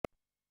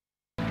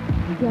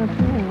Got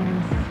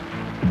plans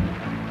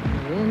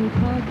in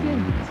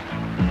pocket.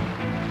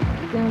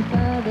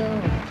 Gunpowder,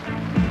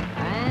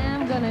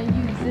 I'm gonna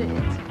use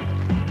it.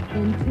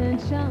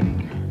 Intention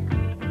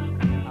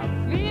of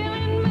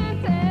feeling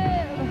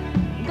myself.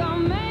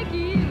 Gonna make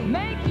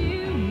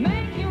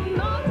you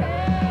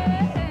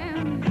notice.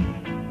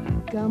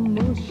 Got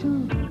motion,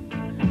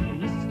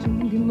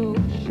 strong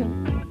emotion.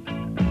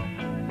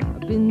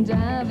 I've been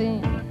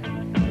diving,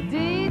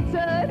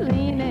 detour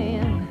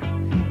leaning.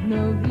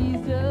 No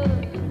reason,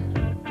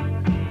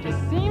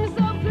 just seems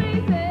so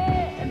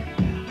pleasing.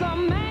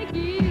 Gonna make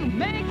you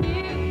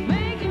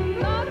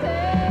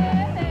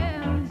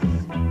notice.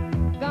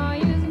 Gonna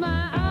use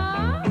my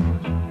arms,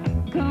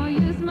 gonna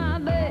use my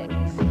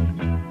legs,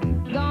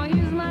 gonna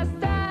use my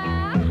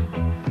style,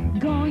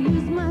 gonna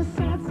use my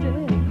side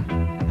step,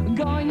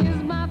 gonna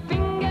use my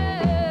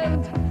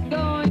fingers,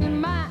 gonna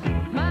use my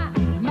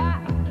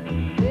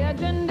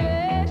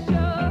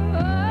imagination.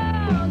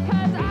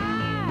 'Cause I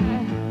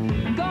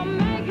gonna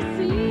make you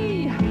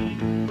see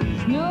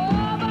there's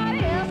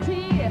nobody else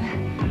here,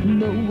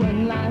 no one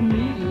like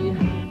me.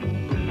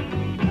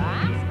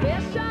 I'm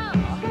special,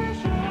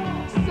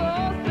 so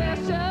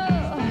special.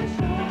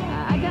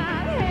 I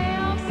gotta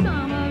have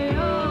some of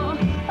your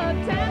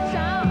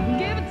attention.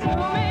 Give it to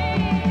me.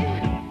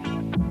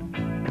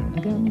 I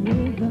got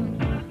rhythm,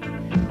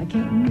 I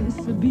can't miss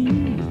a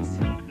beat.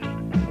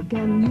 I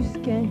got new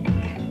skank,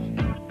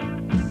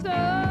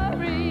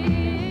 sorry.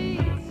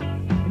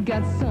 I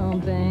got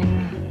something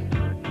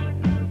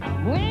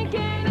I'm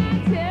winking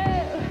at you.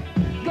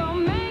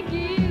 Gonna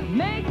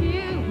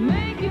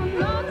make you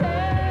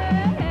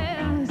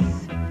notice.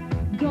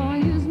 Gonna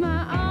use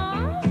my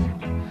arms,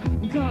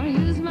 gonna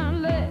use my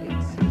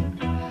legs,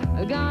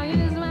 gonna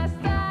use my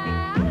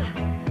style,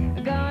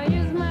 gonna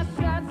use my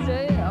side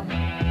step,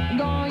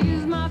 gonna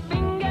use my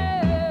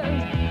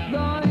fingers,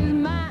 gonna use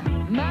my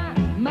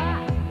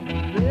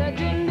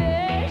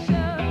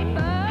imagination.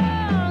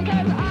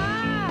 'Cause I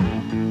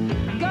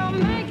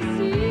gonna make you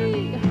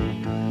see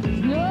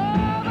there's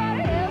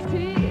nobody else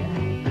here,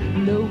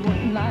 no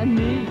one like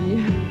me.